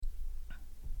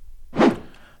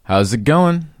How's it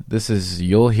going? This is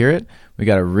You'll Hear It. We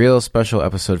got a real special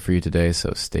episode for you today,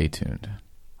 so stay tuned.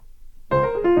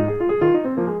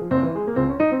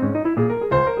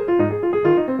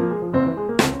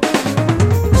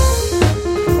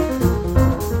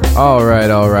 All right.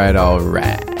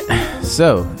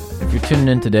 So, if you're tuning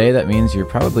in today, that means you're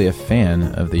probably a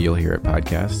fan of the You'll Hear It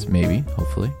podcast, maybe,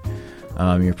 hopefully.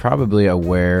 You're probably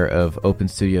aware of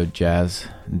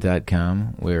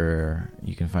OpenStudioJazz.com, where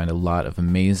you can find a lot of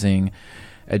amazing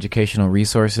educational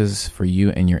resources for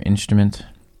you and your instrument.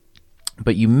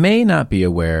 But you may not be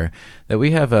aware that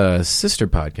we have a sister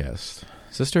podcast,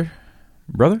 sister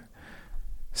brother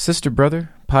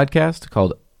podcast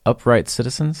called Upright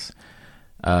Citizens.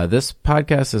 This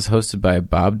podcast is hosted by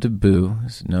Bob DeBoo,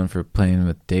 who's known for playing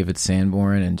with David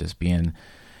Sanborn and just being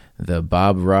the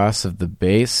Bob Ross of the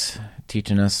bass,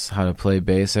 teaching us how to play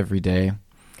bass every day.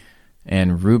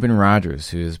 And Ruben Rogers,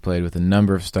 who has played with a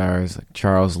number of stars like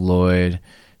Charles Lloyd,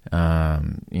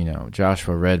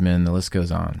 Joshua Redman, the list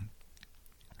goes on.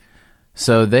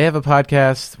 So they have a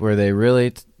podcast where they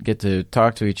really get to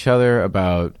talk to each other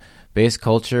about bass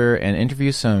culture and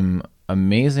interview some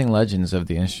amazing legends of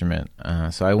the instrument.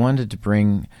 So I wanted to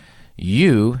bring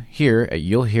you here at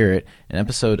You'll Hear It, an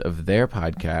episode of their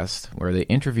podcast where they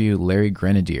interview Larry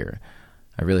Grenadier.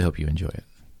 I really hope you enjoy it.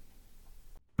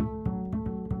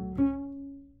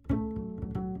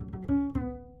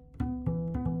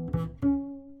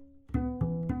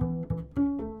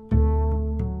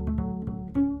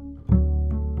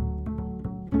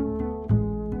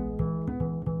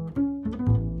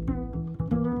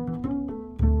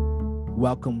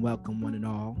 Welcome, one and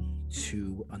all,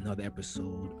 to another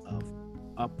episode of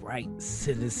Upright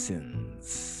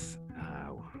Citizens,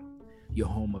 your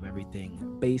home of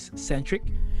everything bass-centric.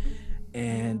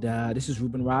 And this is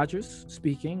Ruben Rogers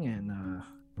speaking, and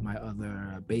my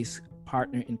other bass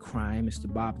partner in crime,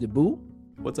 Mr. Bob DeBoo.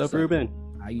 What's up, Ruben?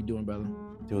 How you doing, brother?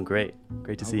 Doing great.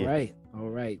 Great to see you. All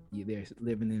right. You're there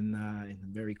living in a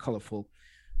very colorful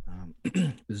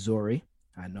Missouri.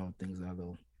 I know things are a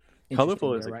little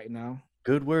colorful is right now.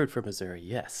 Good word for Missouri.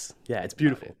 Yes. Yeah, it's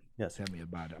beautiful. Yes. Tell me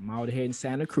about it. I'm out here in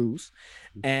Santa Cruz,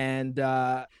 and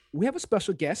we have a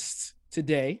special guest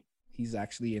today. He's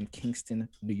actually in Kingston,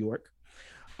 New York.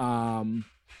 I'd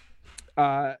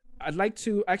like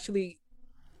to actually,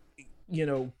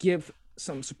 give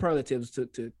some superlatives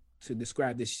to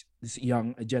describe this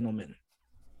young gentleman.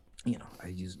 I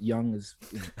use young as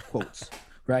quotes.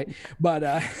 Right. But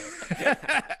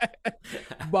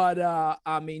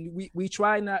I mean, we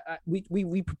try not,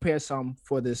 we prepare some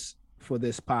for this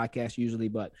podcast usually,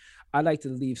 but I like to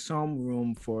leave some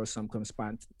room for some kind of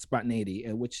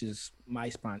spontaneity, which is my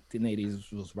spontaneity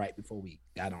was right before we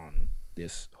got on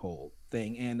this whole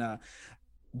thing, and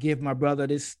give my brother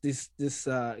this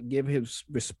give his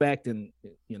respect and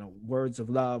words of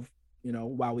love,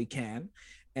 while we can.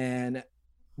 And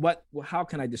how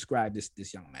can I describe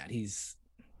this young man? He's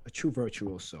a true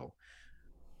virtuoso,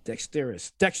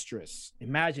 dexterous,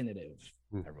 imaginative.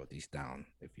 I wrote these down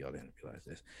if y'all didn't realize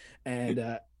this.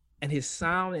 And his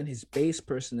sound and his bass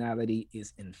personality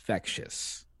is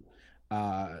infectious.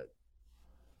 I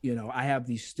have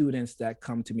these students that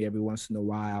come to me every once in a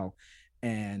while,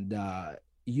 and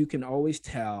you can always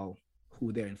tell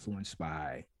who they're influenced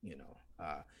by. You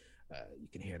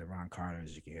can hear the Ron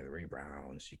Carters, you can hear the Ray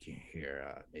Browns, you can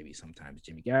hear maybe sometimes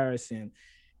Jimmy Garrison,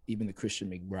 even the Christian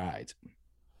McBrides.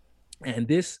 And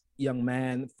this young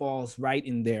man falls right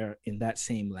in there in that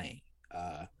same lane.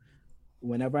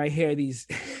 Whenever I hear these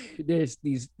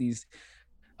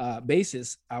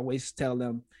basses, I always tell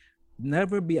them,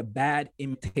 never be a bad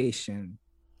imitation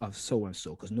of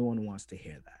so-and-so, because no one wants to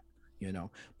hear that,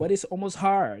 But it's almost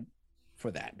hard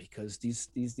for that, because these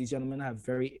gentlemen have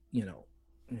very,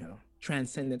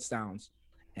 transcendent sounds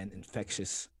and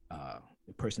infectious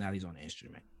personalities on the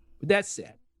instrument. With that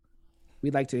said,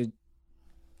 we'd like to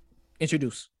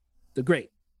introduce the great,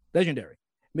 legendary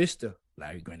Mr.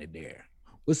 Larry Grenadier.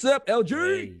 What's up,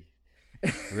 LG?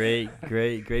 Hey.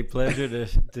 Great pleasure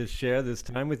to share this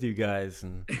time with you guys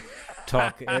and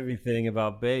talk everything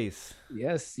about bass.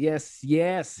 Yes. Here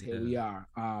we are.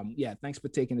 Thanks for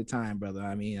taking the time, brother.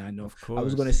 I mean, I know I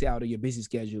was going to say out of your busy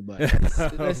schedule, but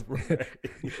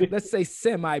let's say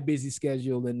semi-busy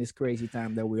schedule in this crazy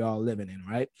time that we're all living in,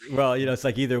 right? Well, it's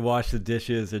like either wash the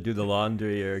dishes or do the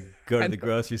laundry or go to the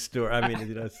grocery store. I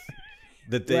mean,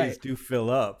 the days do fill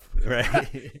up,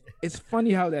 right? It's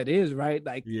funny how that is, right?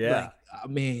 Like, yeah. I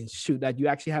mean, shoot, that you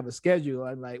actually have a schedule.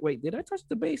 I'm like, wait, did I touch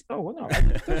the bass? Oh, no, I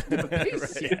didn't touch the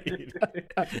bass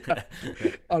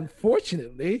yet.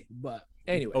 Unfortunately, but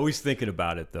Anyway, always thinking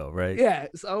about it though, right? Yeah,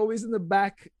 it's always in the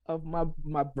back of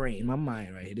my brain, my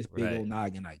mind, right here. This big old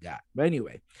noggin I got. But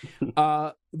anyway,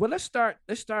 well, let's start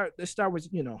with,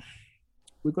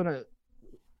 we're gonna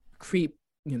creep,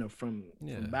 from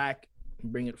back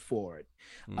and bring it forward,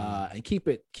 and keep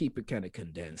it kind of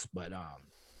condensed. But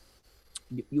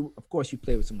you of course you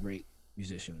play with some great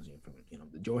musicians, from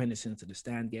the Joe Henderson to the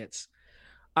Stan Getz,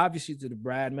 obviously to the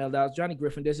Brad Meldau, Johnny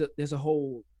Griffin. There's a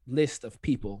whole list of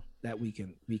people that we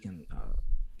can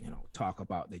talk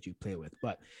about that you play with.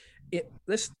 But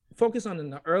let's focus on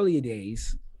in the early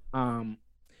days.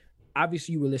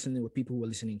 Obviously you were listening with people who were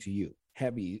listening to you,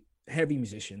 heavy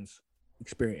musicians,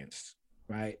 experienced,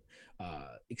 right?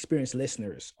 Experienced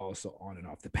listeners also on and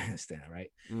off the bandstand,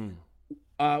 right?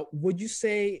 Would you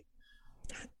say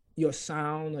your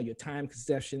sound or your time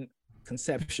conception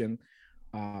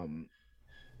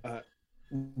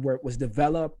was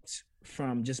developed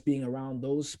from just being around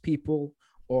those people,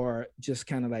 or just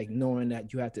kind of like knowing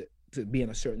that you had to be in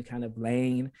a certain kind of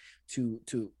lane to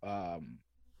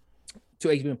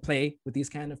even play with these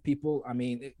kind of people? I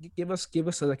mean, give us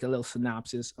like a little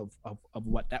synopsis of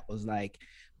what that was like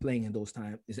playing in those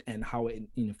times, and how it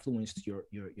influenced your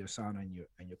sound and your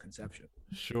conception.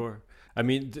 Sure. I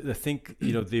mean, I think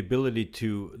the ability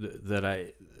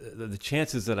the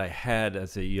chances that I had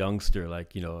as a youngster,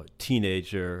 like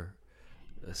teenager,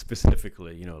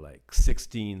 specifically, like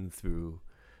 16 through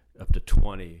up to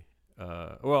 20.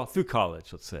 Through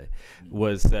college, let's say,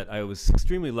 was that I was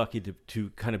extremely lucky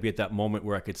to kind of be at that moment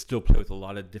where I could still play with a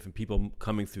lot of different people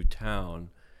coming through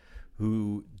town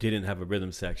who didn't have a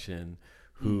rhythm section,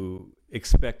 who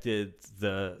expected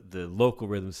the local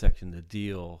rhythm section to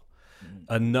deal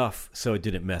enough so it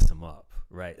didn't mess them up.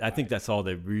 Right. I think that's all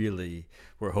they really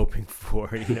were hoping for,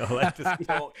 like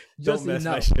don't mess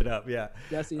my shit up. Yeah.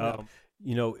 That's enough.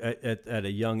 At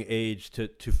a young age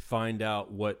to find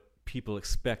out what people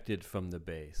expected from the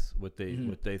bass, what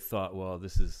they thought, well,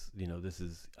 this is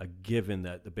a given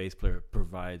that the bass player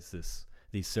provides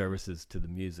these services to the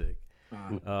music,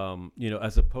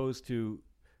 as opposed to,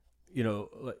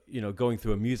 going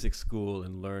through a music school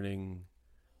and learning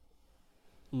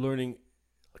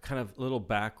kind of a little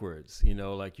backwards,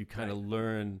 like you kind of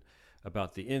learn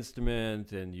about the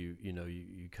instrument and you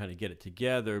kind of get it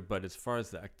together. But as far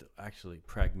as the actually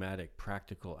pragmatic,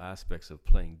 practical aspects of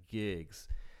playing gigs,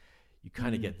 you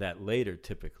kind of get that later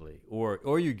typically,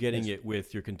 or you're getting it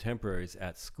with your contemporaries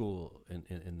at school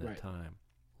in that time.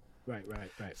 Right.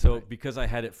 So because I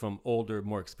had it from older,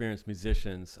 more experienced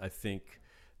musicians, I think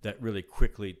that really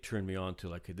quickly turned me on to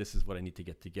like, this is what I need to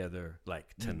get together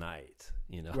like tonight,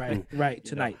 Right,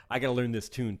 tonight. I got to learn this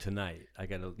tune tonight. I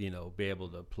got to, be able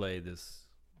to play this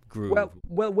groove.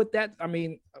 Well, with that, I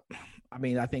mean,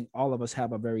 I think all of us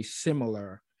have a very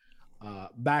similar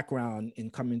background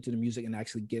in coming to the music and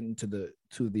actually getting to the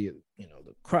the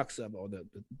crux of, or the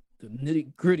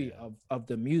nitty gritty of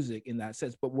the music in that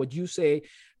sense. But would you say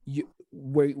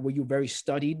were you very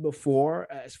studied before,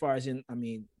 as far as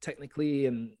technically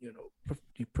and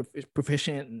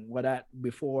proficient and what that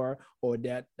before, or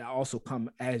that also come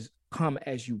as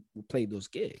you played those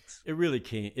gigs? It really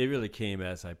came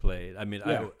as I played. I mean,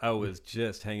 I was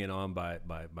just hanging on by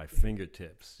my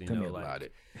fingertips, Tell me about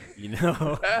it.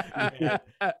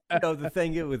 The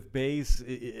thing with bass,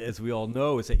 as we all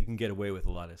know, is that you can get away with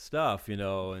a lot of stuff,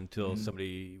 until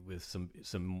somebody with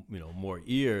some more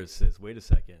ears says, wait a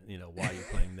second, why are you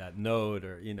playing that note,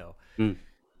 or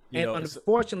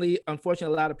unfortunately, a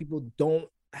lot of people don't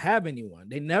have anyone.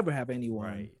 They never have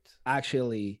anyone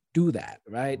actually do that,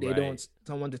 right? They don't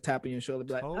someone to tap on your shoulder,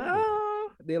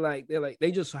 be like,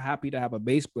 they just happy to have a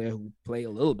bass player who play a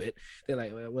little bit. They're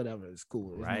like, well, whatever, it's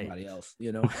cool. There's nobody else,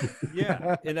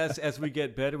 Yeah, and as we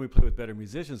get better, we play with better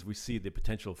musicians, we see the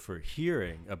potential for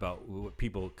hearing about what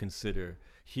people consider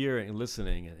hearing and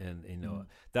listening, and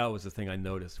that was the thing I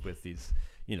noticed with these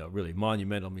really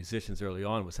monumental musicians early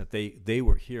on, was that they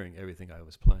were hearing everything I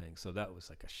was playing. So that was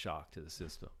like a shock to the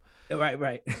system.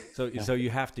 Right. So you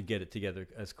have to get it together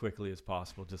as quickly as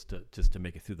possible just to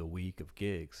make it through the week of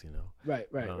gigs, Right.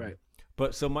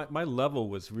 But so my level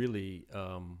was really,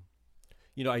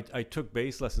 I took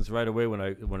bass lessons right away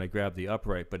when I grabbed the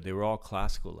upright, but they were all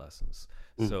classical lessons.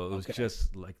 So it was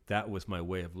just like, that was my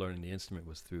way of learning the instrument,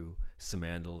 was through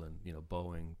Simandl and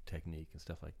bowing technique and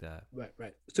stuff like that.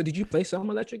 Right. So did you play some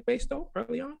electric bass though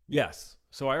early on? Yes.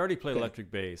 So I already played electric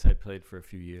bass. I played for a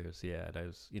few years. Yeah, and I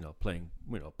was playing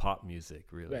pop music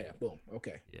really. Right. Boom.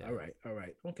 Okay. Yeah. All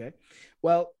right. Okay.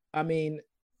 Well,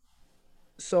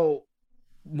 so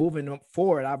moving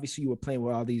forward, obviously you were playing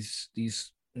with all these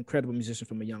incredible musicians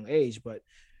from a young age, but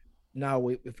now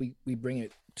if we bring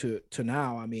it to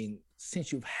now,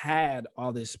 since you've had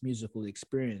all this musical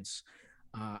experience,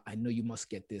 I know you must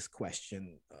get this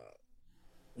question,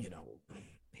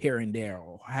 here and there,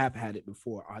 or have had it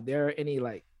before. Are there any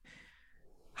like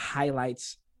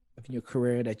highlights of your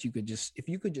career that if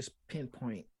you could just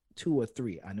pinpoint 2 or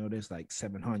 3? I know there's like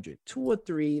 700, 2 or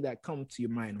 3 that come to your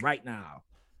mind right now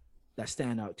that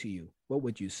stand out to you. What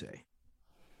would you say?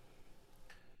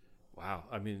 Wow.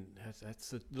 I mean,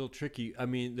 that's a little tricky. I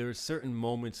mean, there are certain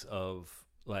moments of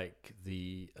like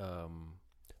the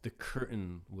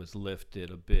curtain was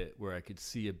lifted a bit where I could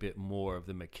see a bit more of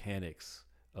the mechanics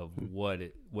of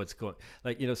what's going,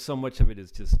 like, so much of it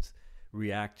is just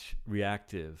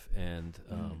reactive and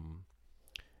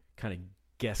kind of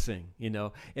guessing,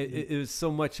 it was so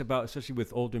much about, especially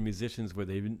with older musicians, where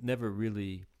they've never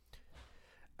really,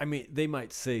 I mean, they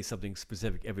might say something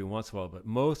specific every once in a while, but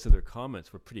most of their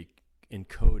comments were pretty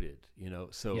encoded,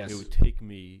 so yes. It would take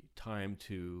me time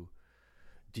to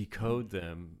decode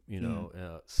them,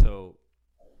 so,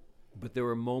 but there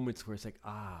were moments where it's like,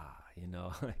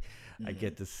 I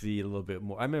get to see a little bit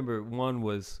more. I remember one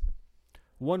was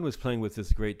playing with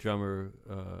this great drummer,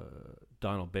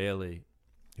 Donald Bailey,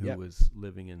 who was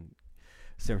living in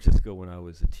San Francisco when I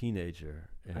was a teenager.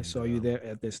 And I saw you there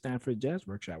at the Stanford Jazz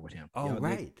Workshop with him. Oh,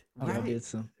 right. Y'all did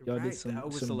some That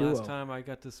was the duo. last time I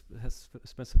got to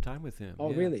spend some time with him.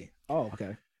 Oh, really? Oh,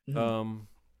 okay. Mm-hmm.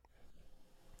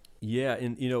 Yeah,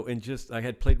 and just I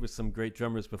had played with some great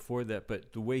drummers before that,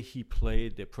 but the way he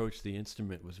played, approached the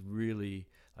instrument was really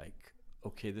like,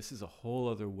 okay, this is a whole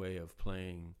other way of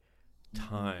playing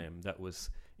time that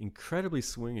was incredibly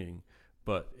swinging,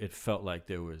 but it felt like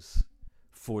there was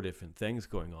 4 different things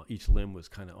going on. Each limb was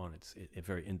kind of on a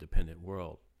very independent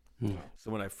world. So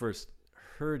when I first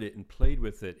heard it and played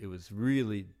with it, it was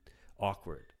really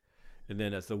awkward. And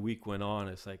then as the week went on,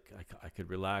 it's like I could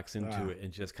relax into it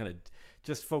and just kind of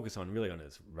just focus on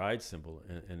this ride cymbal.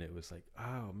 And it was like,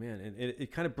 oh man. And it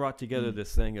kind of brought together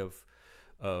this thing of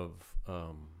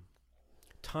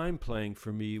time playing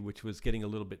for me, which was getting a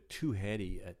little bit too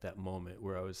heady at that moment,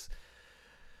 where I was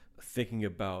thinking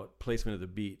about placement of the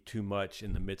beat too much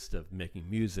in the midst of making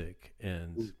music.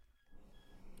 And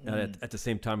at the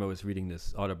same time, I was reading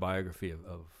this autobiography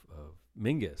of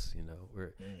Mingus,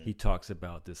 where he talks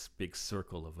about this big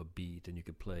circle of a beat, and you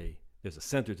could play, there's a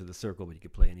center to the circle, but you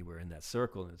could play anywhere in that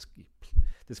circle. And it's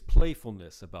this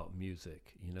playfulness about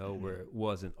music, where it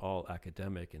wasn't all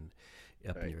academic and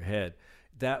up in your head.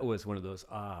 That was one of those,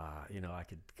 I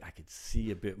could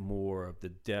see a bit more of the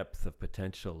depth of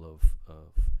potential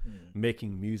of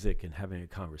making music and having a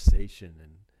conversation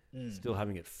and still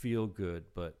having it feel good,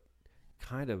 but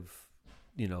kind of,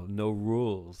 no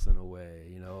rules in a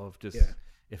way, of just,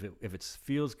 if it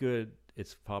feels good,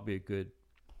 it's probably a good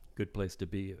place to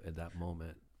be at that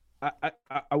moment.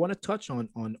 I want to touch on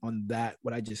that,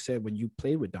 what I just said when you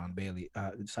played with Donald Bailey.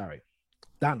 Yeah. Is that right?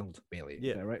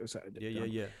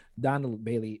 Yeah. Donald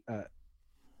Bailey.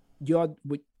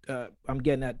 I'm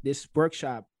getting at this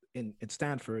workshop at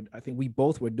Stanford. I think we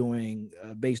both were doing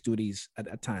bass duties at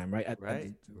that time, right? At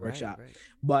the workshop. Right.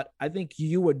 But I think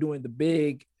you were doing the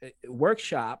big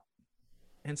workshop,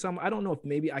 and I don't know if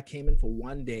maybe I came in for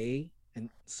one day and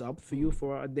sub for you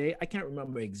for a day. I can't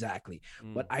remember exactly,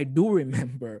 but I do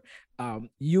remember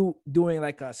you doing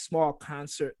like a small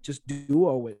concert, just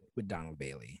duo with Donald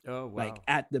Bailey. Oh, wow. Like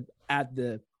at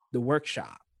the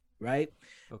workshop, right?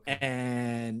 Okay.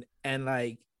 And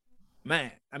like,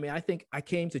 man, I mean, I think I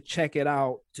came to check it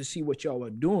out to see what y'all were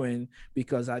doing,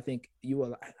 because I think you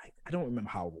were, I don't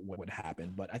remember what would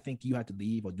happen, but I think you had to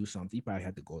leave or do something. You probably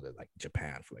had to go to like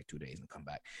Japan for like 2 days and come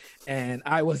back. And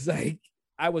I was like,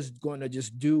 I was going to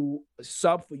just do a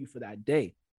sub for you for that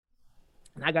day.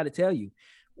 And I got to tell you,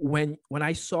 when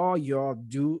I saw y'all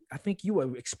do, I think you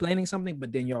were explaining something,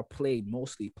 but then y'all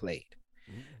mostly played.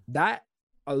 That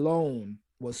alone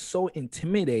was so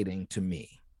intimidating to me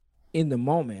in the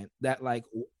moment, that like,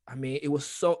 I mean, it was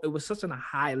such on a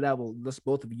high level, just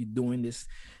both of you doing this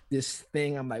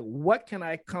thing. I'm like, what can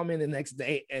I come in the next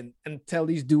day and tell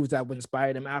these dudes that would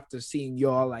inspire them after seeing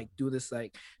y'all like do this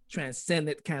like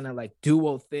transcendent kind of like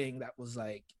duo thing that was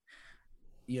like,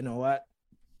 you know what?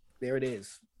 There it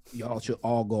is. Y'all should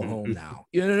all go home now.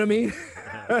 You know what I mean?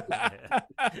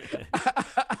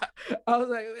 I was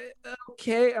like,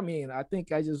 okay. I mean, I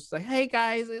think I just like, hey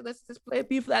guys, let's just play a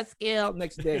B flat scale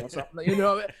next day or something. You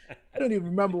know, I don't even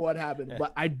remember what happened,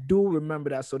 but I do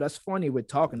remember that. So that's funny we're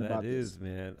talking about this. That is,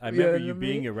 man. I remember you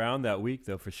being around that week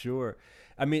though, for sure.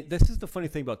 I mean, this is the funny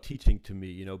thing about teaching to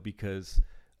me, because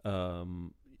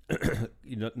not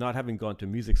having gone to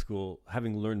music school,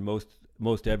 having learned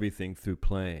most everything through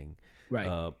playing.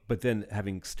 Right. But then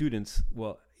having students,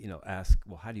 ask,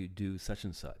 how do you do such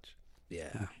and such?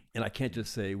 Yeah. And I can't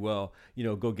just say, well,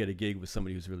 go get a gig with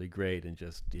somebody who's really great and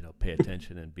just, pay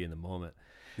attention and be in the moment.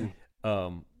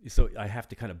 So I have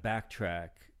to kind of backtrack,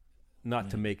 not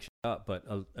to make shit up, but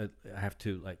I have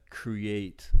to like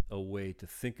create a way to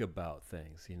think about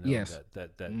things, Yes.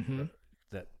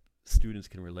 that students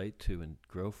can relate to and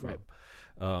grow from.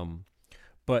 Right.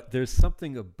 But there's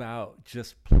something about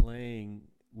just playing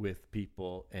with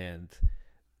people and,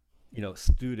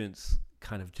 students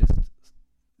kind of just,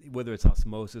 whether it's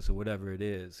osmosis or whatever it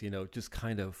is, just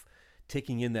kind of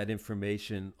taking in that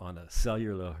information on a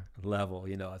cellular level,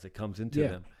 as it comes into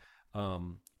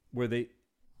them, where they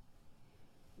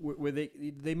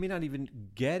may not even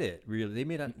get it really. They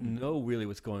may not know really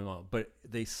what's going on, but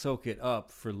they soak it up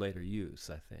for later use,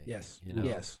 I think. Yes.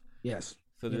 Yes.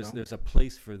 So there's a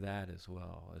place for that as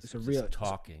well. It's a real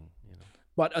talking,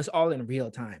 But it's all in real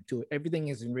time too. Everything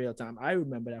is in real time. I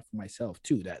remember that for myself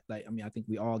too. That I think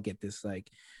we all get this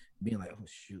like being like, oh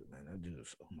shoot, man, I do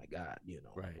this. Oh my God,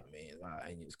 Right. I mean,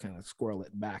 and you just kind of squirrel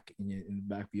it back in the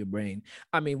back of your brain.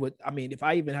 If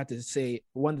I even had to say,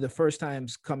 one of the first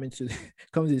times coming to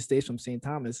the States from St.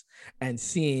 Thomas and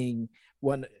seeing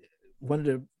one of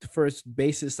the first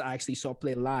bassists I actually saw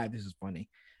play live. This is funny.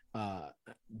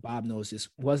 Bob knows this,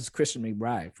 was Christian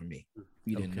McBride for me.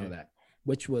 You didn't know that.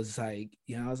 Which was like,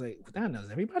 I was like, damn, does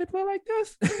everybody play like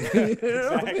this?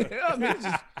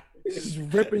 Just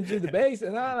ripping through the bass.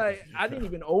 And I didn't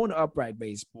even own an upright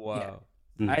bass. Wow.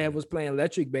 Yet. I was playing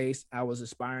electric bass. I was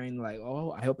aspiring like,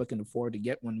 oh, I hope I can afford to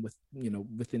get one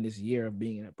within this year of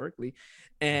being at Berklee.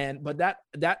 But that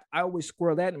I always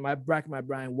squirrel that in my back of my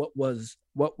brain.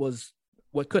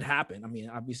 What could happen? I mean,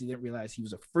 obviously didn't realize he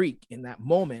was a freak in that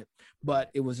moment, but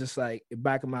it was just like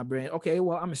back of my brain. Okay,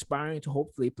 well, I'm aspiring to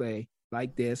hopefully play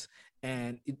like this,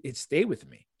 and it stayed with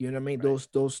me. You know what I mean? Right.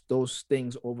 Those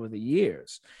things over the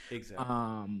years. Exactly.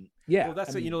 Well,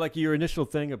 that's like your initial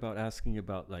thing about asking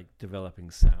about like developing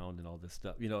sound and all this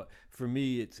stuff. For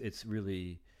me, it's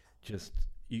really just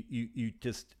you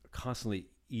just constantly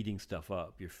eating stuff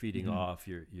up. You're feeding off.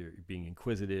 You're being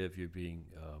inquisitive. You're being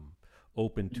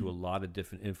open to a lot of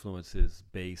different influences,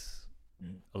 bass,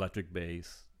 electric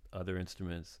bass, other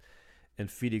instruments, and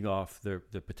feeding off the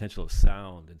potential of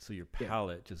sound. And so your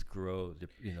palette just grows,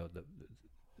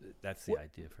 that's the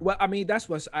idea. That's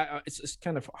what's, it's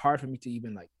kind of hard for me to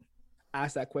even like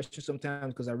ask that question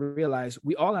sometimes, because I realize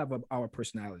we all have our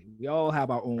personality. We all have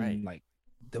our own like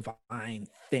divine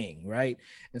thing, right?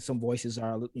 And some voices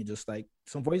are just a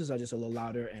little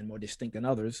louder and more distinct than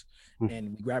others,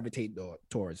 and we gravitate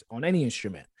towards on any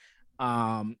instrument.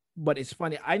 But it's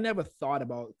funny, I never thought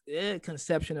about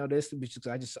conception of this because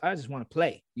I just want to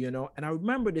play, and I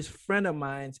remember this friend of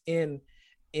mine's in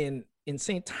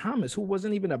St. Thomas who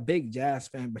wasn't even a big jazz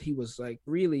fan, but he was like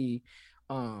really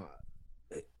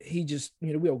he just,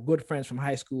 we were good friends from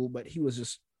high school, but he was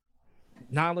just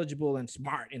knowledgeable and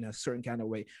smart in a certain kind of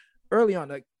way. Early on,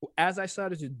 like as I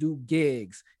started to do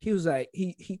gigs, he was like,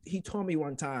 he told me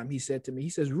one time, he said to me, he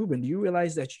says, Ruben, do you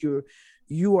realize that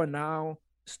you are now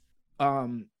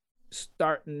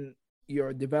starting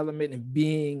your development and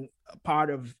being a part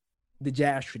of the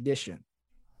jazz tradition?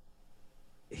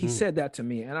 He said that to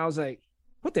me, and I was like,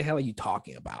 what the hell are you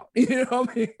talking about? You know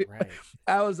what I mean? Right.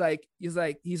 I was like, he's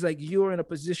like, you're in a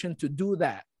position to do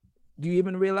that. Do you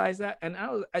even realize that? And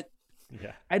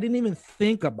I didn't even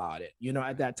think about it,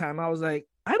 at that time. I was like,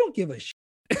 I don't give a shit.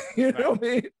 You know what I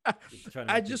mean?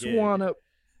 I just want to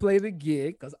play the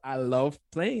gig because I love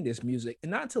playing this music.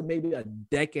 And not until maybe a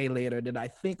decade later did I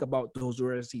think about those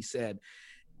words he said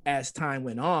as time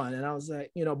went on. And I was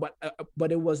like,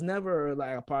 but it was never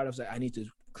like a part of like, I need to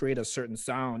create a certain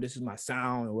sound. This is my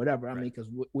sound or whatever. I mean, because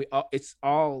we're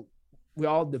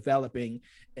all developing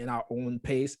in our own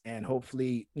pace, and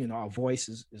hopefully, our voice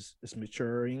is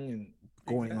maturing and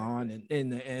going on,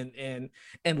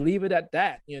 and leave it at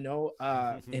that,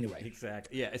 anyway.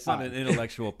 Exactly. Yeah, it's not an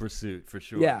intellectual pursuit for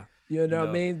sure. Yeah, what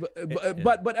I mean.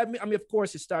 But I mean, of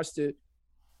course, it starts to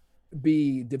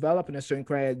be developing a certain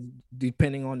credit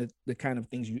depending on the kind of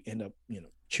things you end up,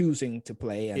 choosing to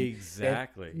play. And,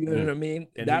 exactly. And, you know what I mean?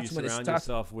 And that's when it starts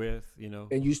yourself with,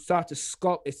 and you start to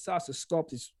sculpt. It starts to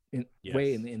sculpt its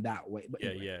way in that way. But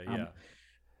anyway,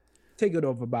 take it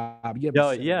over, Bob.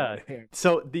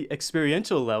 So the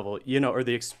experiential level, or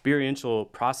the experiential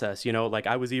process, like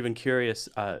I was even curious,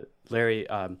 Larry,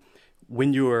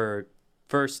 when you were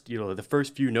first, the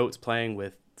first few notes playing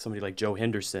with somebody like Joe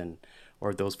Henderson,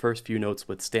 or those first few notes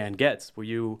with Stan Getz, were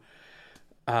you,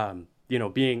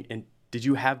 did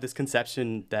you have this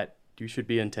conception that you should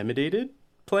be intimidated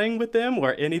playing with them,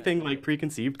 or anything like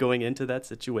preconceived going into that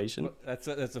situation? Well,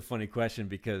 that's a funny question,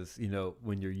 because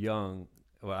when you're young,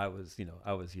 well, I was young.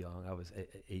 I was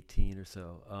 18 or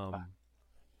so.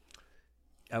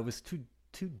 I was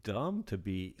too dumb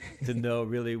to know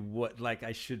really what, like,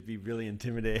 I should be really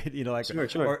intimidated, like,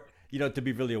 Sure. or to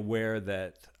be really aware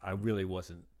that I really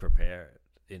wasn't prepared.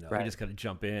 Right. You just got to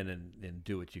jump in and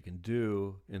do what you can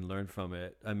do and learn from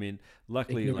it. I mean,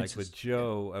 luckily, Ignorance like with is-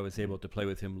 Joe, I was able to play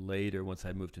with him later once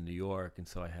I moved to New York, and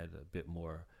so I had a bit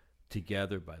more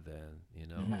together by then.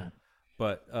 Yeah.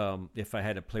 But if I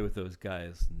had to play with those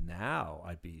guys now,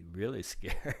 I'd be really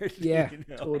scared. Yeah,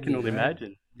 I totally. can only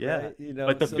imagine. Yeah. Right?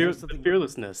 But the so there's the something-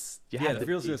 fearlessness. You Yeah, have the to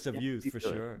fearlessness be- of you have to youth, be for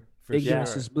fearless. sure. For Ignorance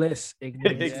sure. is bliss.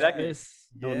 Ignorance Exactly. is bliss.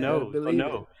 Don't Yeah, know. believe Don't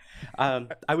know.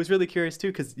 I was really curious too,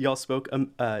 because y'all spoke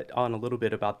on a little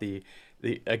bit about the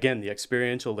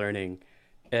experiential learning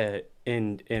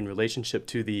in relationship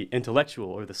to the intellectual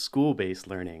or the school-based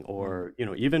learning, or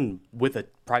even with a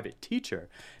private teacher.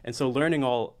 And so learning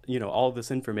all of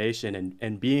this information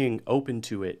and being open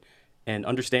to it and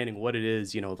understanding what it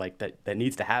is like that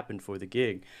needs to happen for the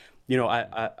gig.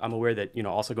 I'm aware that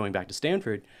also going back to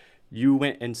Stanford, you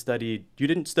went and studied. You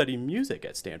didn't study music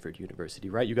at Stanford University,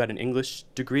 right? You got an English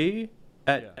degree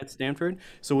at Stanford.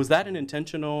 So was that an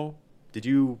intentional? Did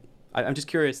you? I'm just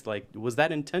curious. Like, was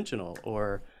that intentional,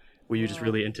 or were you just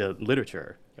really into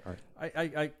literature?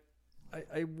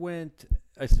 I went.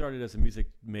 I started as a music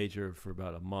major for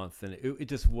about a month, and it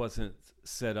just wasn't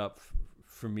set up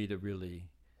for me to really.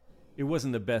 It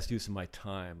wasn't the best use of my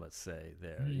time, let's say.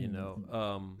 There,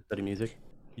 Study music.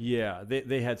 Yeah,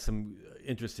 they had some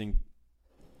interesting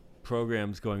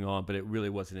programs going on, but it really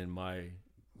wasn't in my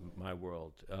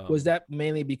world. Was that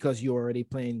mainly because you were already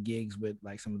playing gigs with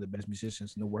like some of the best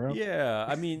musicians in the world? Yeah,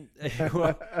 I mean,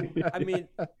 well,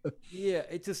 yeah,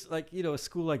 it's just like a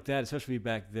school like that, especially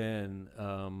back then.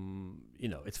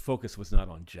 Its focus was not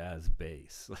on jazz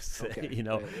bass, let's say. Okay.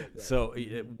 Right. So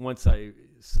once I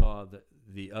saw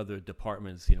the other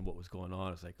departments, what was going on,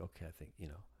 I was like, okay,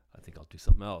 I think I'll do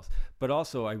something else. But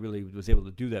also, I really was able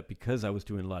to do that because I was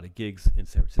doing a lot of gigs in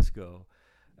San Francisco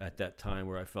at that time,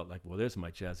 where I felt like, well, there's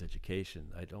my jazz education.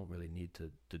 I don't really need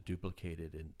to duplicate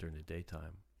it during the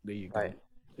daytime. There you go. Right.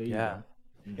 There you Yeah.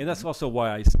 go. And that's also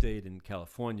why I stayed in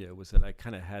California, was that I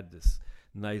kind of had this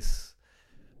nice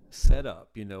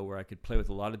setup, where I could play with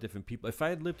a lot of different people. If I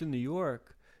had lived in New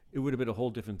York, it would have been a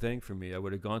whole different thing for me. I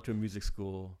would have gone to a music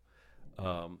school.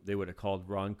 They would have called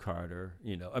Ron Carter,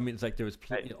 I mean, it's like there was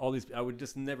all these, I would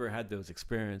just never had those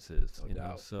experiences,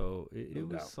 doubt. so it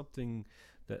was doubt. something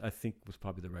that I think was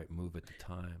probably the right move at the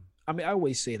time. I mean, I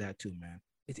always say that too, man.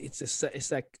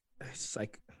 It's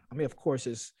like I mean, of course,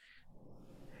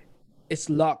 it's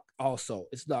luck also.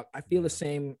 It's luck. I feel the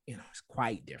same. It's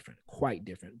quite different.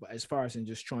 But as far as in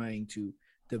just trying to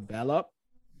develop,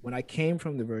 when I came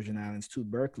from the Virgin Islands to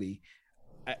Berkeley,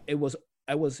 it was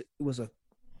a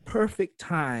perfect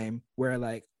time where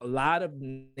like a lot of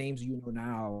names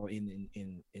now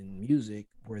in music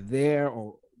were there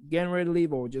or getting ready to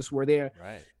leave or just were there.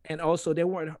 Right. And also there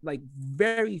weren't like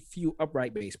very few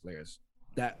upright bass players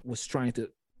that was trying to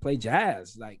play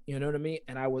jazz, like, you know what I mean?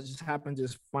 And I was just happened to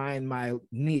just find my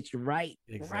niche right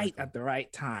at the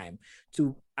right time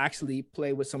to actually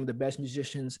play with some of the best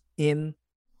musicians in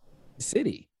the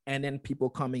city. And then people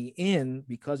coming in,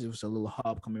 because it was a little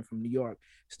hub coming from New York,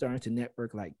 starting to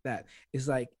network like that. It's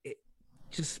like it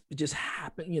just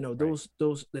happened.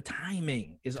 The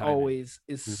timing is always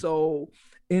so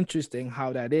interesting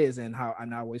how that is, and I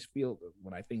always feel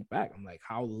when I think back, I'm like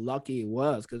how lucky it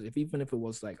was, because even if it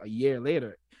was like a year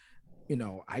later,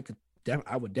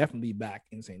 I would definitely be back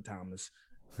in St. Thomas.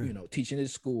 Teaching at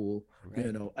school,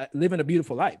 Right. Living a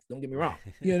beautiful life. Don't get me wrong.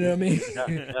 You know what I mean?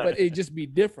 But it just be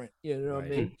different. You know what I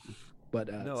mean? But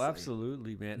No,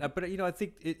 absolutely, man. But I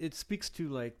think it speaks to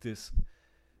like this.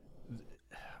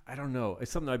 I don't know. It's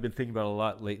something I've been thinking about a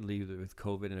lot lately with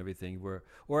COVID and everything.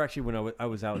 Or actually, when I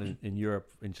was out in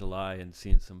Europe in July and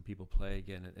seeing some people play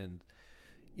again, and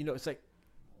it's like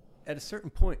at a certain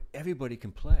point, everybody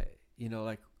can play.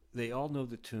 Like they all know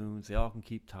the tunes, they all can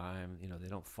keep time. They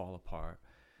don't fall apart.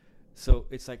 So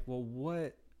it's like, well,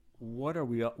 what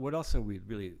else are we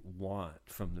really want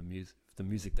from the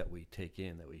music that we take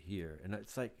in, that we hear? And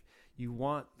it's like, you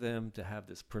want them to have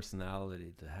this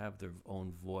personality, to have their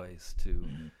own voice, to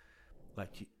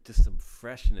like just some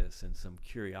freshness and some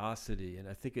curiosity. And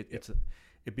I think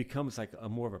it becomes like a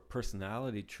more of a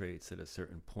personality traits at a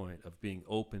certain point of being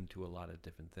open to a lot of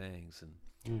different things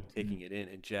and taking it in.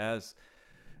 And jazz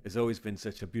has always been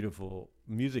such a beautiful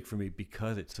music for me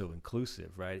because it's so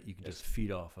inclusive, right? You can just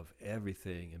feed off of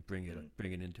everything and bring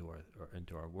it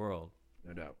into our world.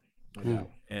 No doubt.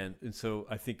 And so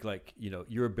I think like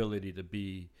your ability to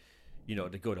be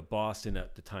to go to Boston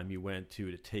at the time you went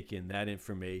to take in that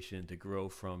information, to grow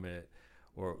from it,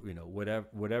 or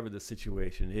whatever the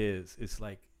situation is. It's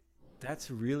like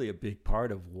that's really a big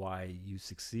part of why you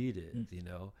succeeded,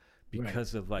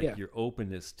 because of your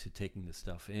openness to taking the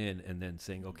stuff in and then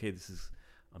saying, okay,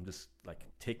 I'm just like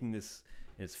taking this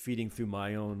and it's feeding through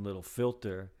my own little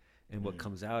filter, and what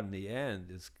comes out in the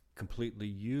end is completely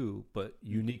you, but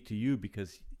unique to you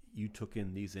because you took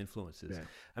in these influences. Yeah.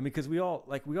 I mean, because we all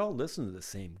listen to the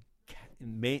same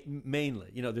mainly.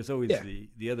 There's always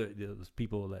the other those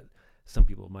people that some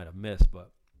people might have missed,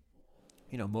 but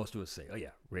most of us say, oh yeah,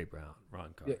 Ray Brown,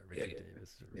 Ron Carter, Ricky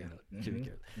Davis, Jimmy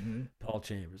Kidd, Paul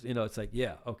Chambers. It's like,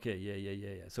 yeah, okay,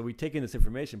 yeah. So we take in this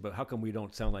information, but how come we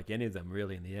don't sound like any of them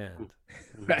really in the end?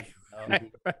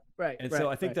 Right. And so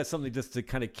I think that's something just to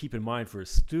kind of keep in mind for a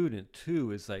student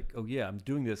too. Is like, oh yeah, I'm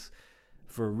doing this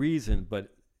for a reason,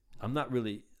 but I'm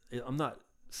not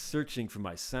searching for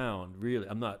my sound really.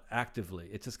 I'm not actively.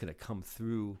 It's just going to come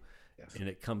through, and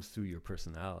it comes through your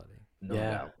personality. No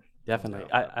doubt.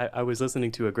 Definitely. I was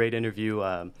listening to a great interview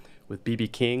with B.B.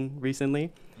 King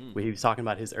recently, where he was talking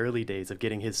about his early days of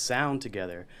getting his sound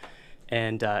together.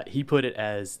 And he put it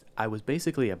as, I was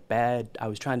basically I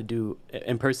was trying to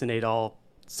impersonate all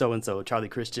so-and-so, Charlie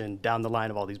Christian, down the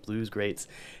line of all these blues greats.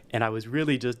 And I was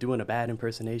really just doing a bad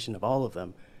impersonation of all of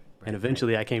them. Right. And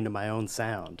eventually I came to my own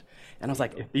sound. And I was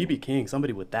like, if B.B. King,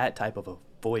 somebody with that type of a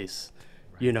voice,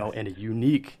 and a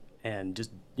unique and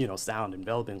just, sound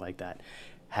enveloping like that,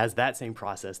 has that same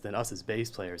process than us as bass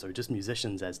players or just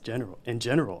musicians in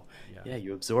general. Yeah,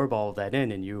 you absorb all of that in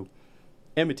and you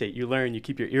imitate, you learn, you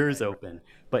keep your ears open,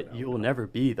 but you will never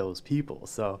be those people.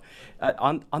 So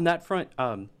on that front,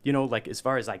 like as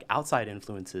far as like outside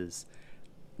influences,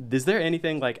 is there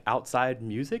anything like outside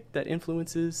music that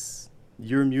influences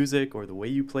your music or the way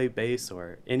you play bass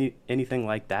or anything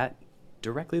like that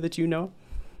directly that you know?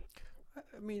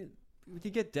 I mean, if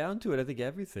you get down to it, I think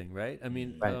everything, right? I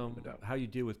mean, how you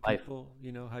deal with people,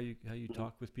 how you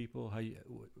talk with people, how your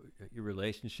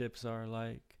relationships are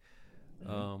like,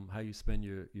 how you spend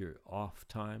your off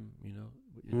time,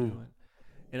 what you're doing.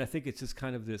 And I think it's just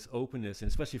kind of this openness, and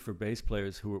especially for bass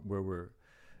players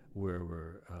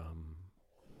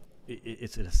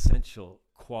it's an essential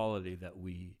quality that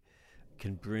we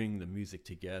can bring the music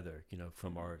together,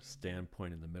 from our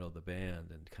standpoint in the middle of the band,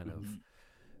 and kind of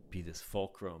be this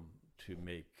fulcrum to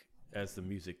make, as the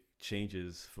music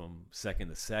changes from second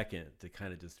to second, to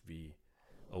kind of just be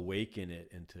awake in it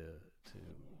and to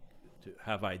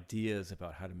have ideas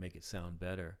about how to make it sound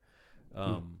better.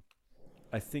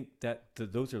 I think that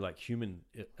those are like human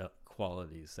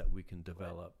qualities that we can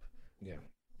develop.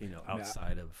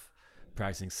 Outside of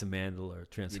practicing Simandl or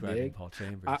transcribing Paul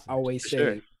Chambers. I always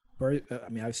say,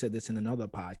 I've said this in another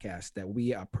podcast, that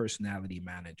we are personality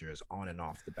managers on and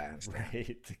off the bandstand.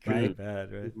 Right, good and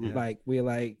bad, right? Yeah.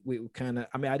 We kind of,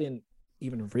 I didn't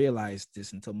even realize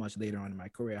this until much later on in my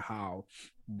career, how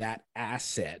that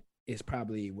asset is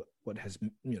probably what has,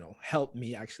 helped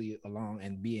me actually along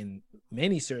and be in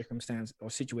many circumstances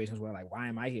or situations where like, why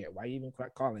am I here? Why are you even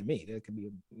calling me? There could be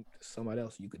someone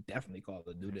else you could definitely call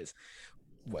to do this,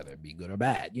 whether it be good or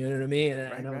bad. You know what I mean?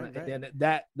 And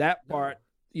that part,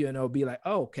 be like,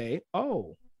 oh,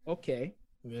 okay,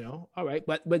 all right.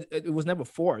 But it was never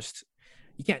forced.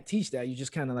 You can't teach that. You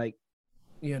just kind of like,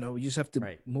 you just have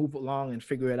to move along and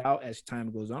figure it out as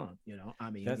time goes on.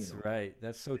 That's right.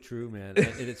 That's so true, man.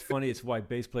 And it's funny. It's why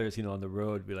bass players, on the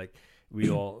road, be like, we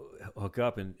all hook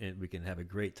up and we can have a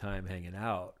great time hanging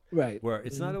out. Right. Where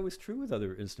it's not always true with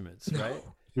other instruments, right?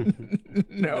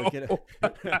 No.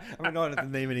 I don't have to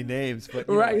name any names, but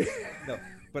right. No.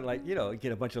 But like,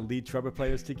 get a bunch of lead trumpet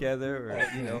players together,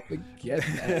 or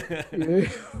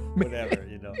whatever,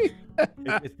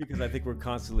 It's because I think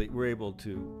we're able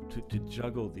to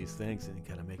juggle these things and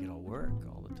kind of make it all work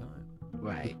all the time.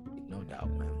 Right. No doubt,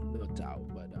 man. No doubt.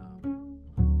 But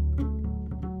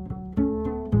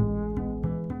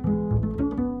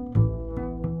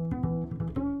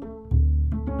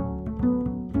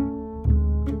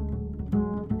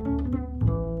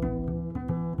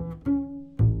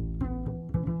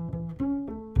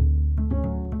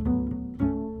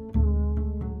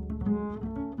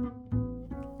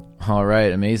All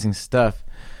right, amazing stuff.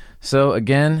 So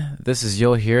again, this is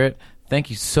You'll Hear It. Thank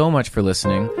you so much for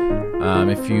listening.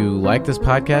 If you like this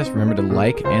podcast, remember to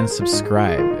like and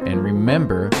subscribe. And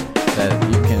remember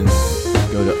that you can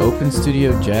go to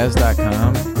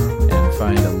openstudiojazz.com and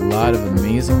find a lot of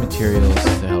amazing materials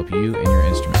to help you and your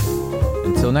instrument.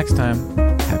 Until next time,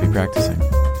 happy practicing.